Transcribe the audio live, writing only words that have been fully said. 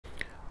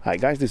Hi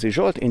guys, this is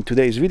Zsolt. In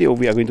today's video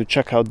we are going to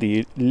check out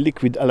the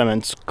Liquid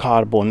Elements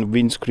Carbon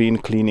Windscreen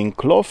Cleaning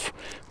Cloth,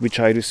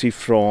 which I received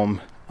from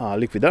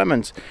Liquid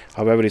Elements.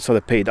 However, it's not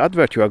a paid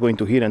advert. You are going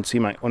to hear and see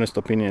my honest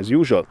opinion as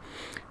usual.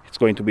 It's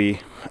going to be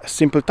a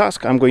simple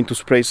task. I'm going to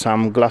spray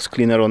some glass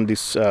cleaner on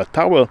this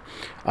towel.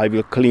 I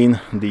will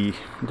clean the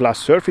glass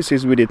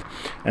surfaces with it,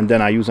 and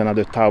then I use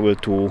another towel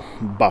to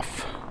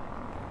buff.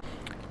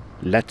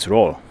 Let's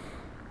roll.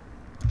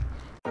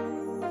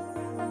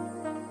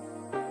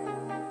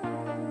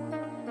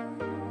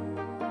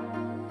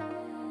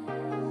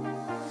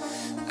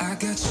 I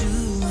got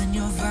you and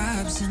your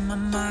vibes in my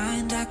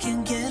mind, I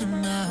can't get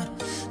them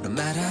out, no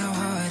matter how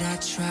hard I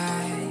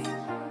try.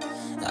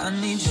 I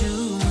need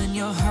you and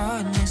your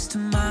heart next to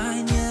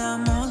mine, yeah,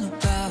 I'm all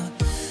about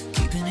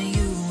keeping it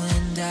you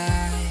and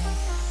I.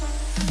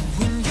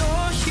 When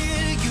you're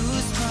here, you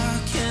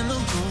spark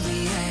chemical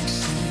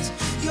reactions,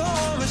 your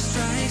aura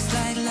strikes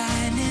like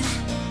lightning.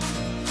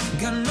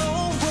 Got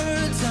no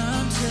words,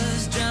 I'm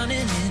just drowning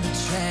in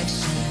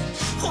attraction.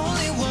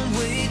 Only one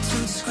way to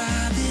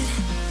describe it.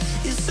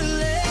 It's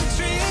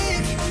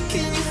electric,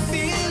 can you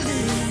feel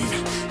it?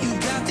 You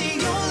got the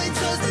only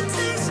touch that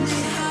takes me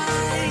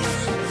high.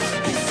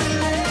 It's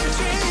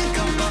electric,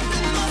 I'm up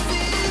in my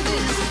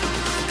feelings.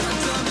 Got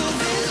double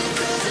vision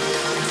 'cause I'm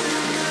up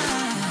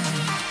tonight.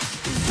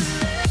 It's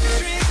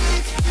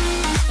electric.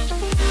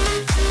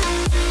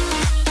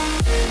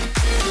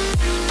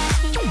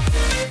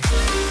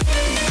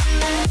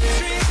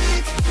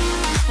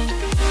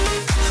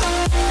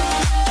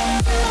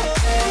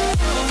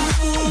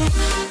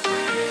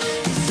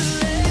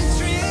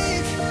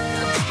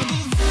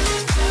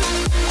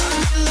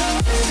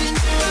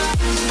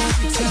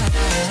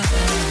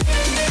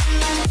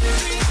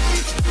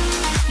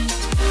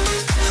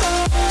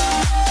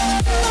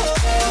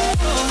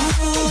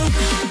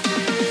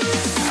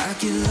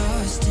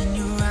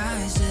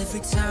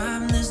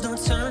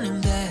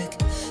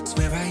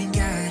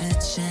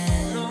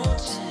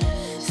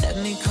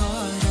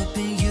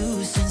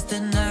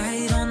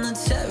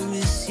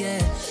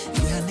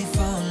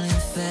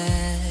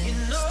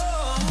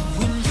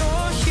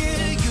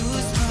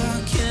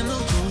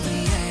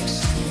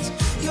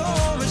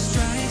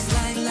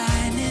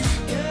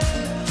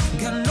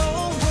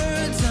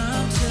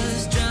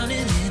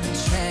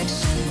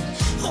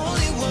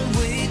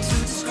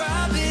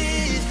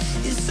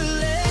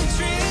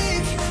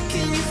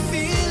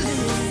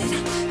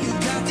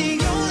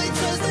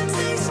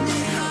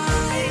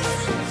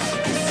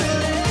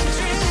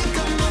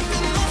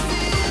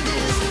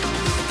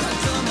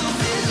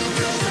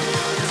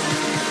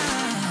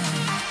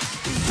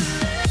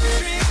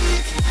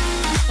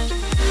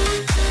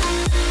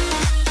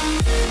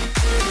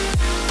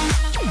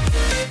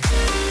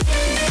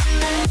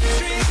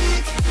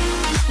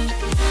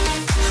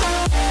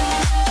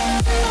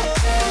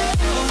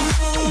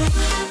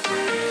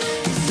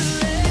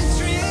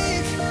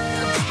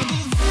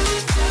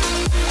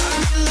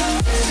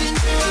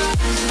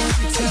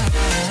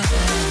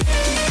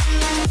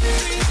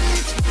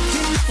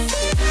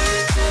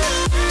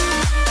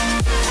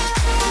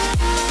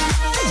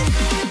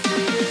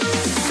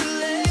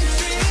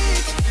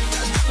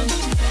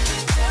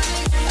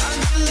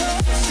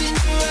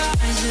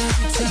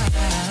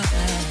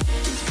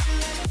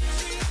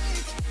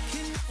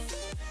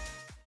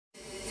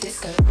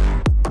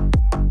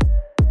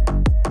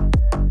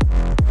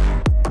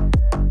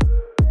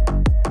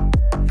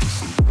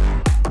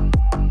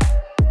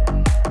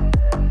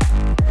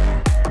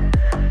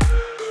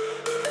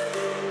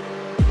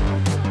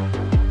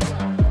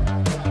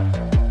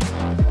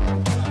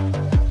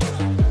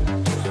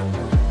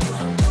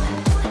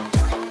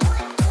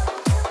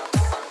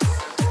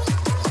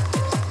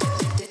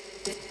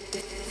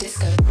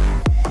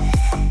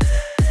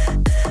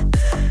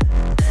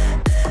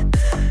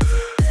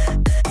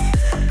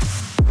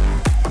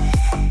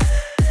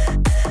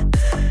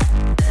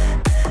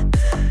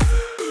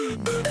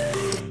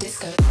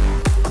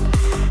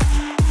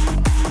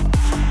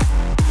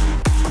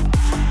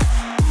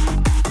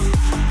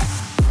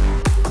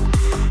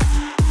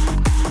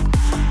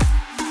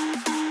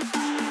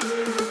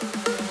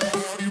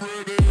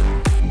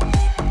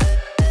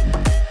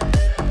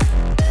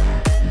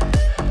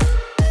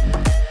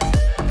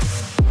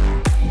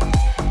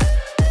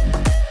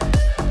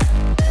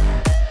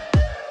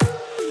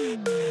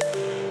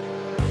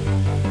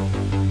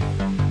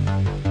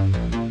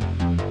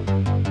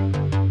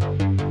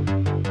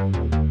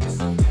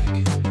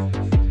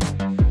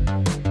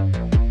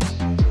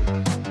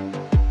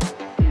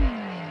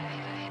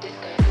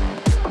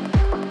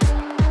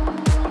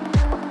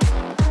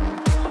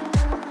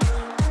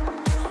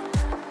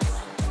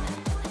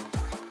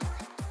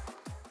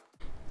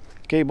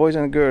 Okay, boys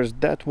and girls,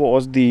 that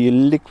was the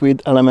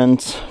Liquid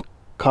Elements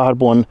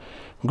Carbon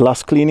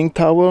Glass Cleaning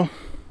Towel.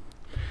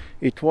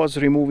 It was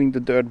removing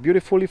the dirt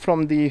beautifully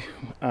from the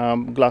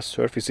glass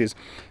surfaces,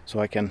 so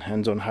I can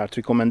hands-on heart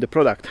recommend the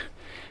product.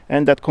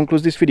 And that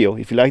concludes this video.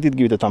 If you liked it,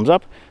 give it a thumbs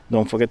up.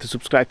 Don't forget to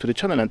subscribe to the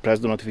channel and press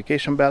the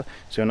notification bell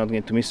so you're not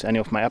going to miss any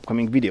of my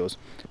upcoming videos.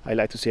 I'd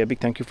like to say a big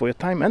thank you for your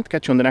time and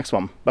catch you on the next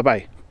one. Bye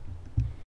bye.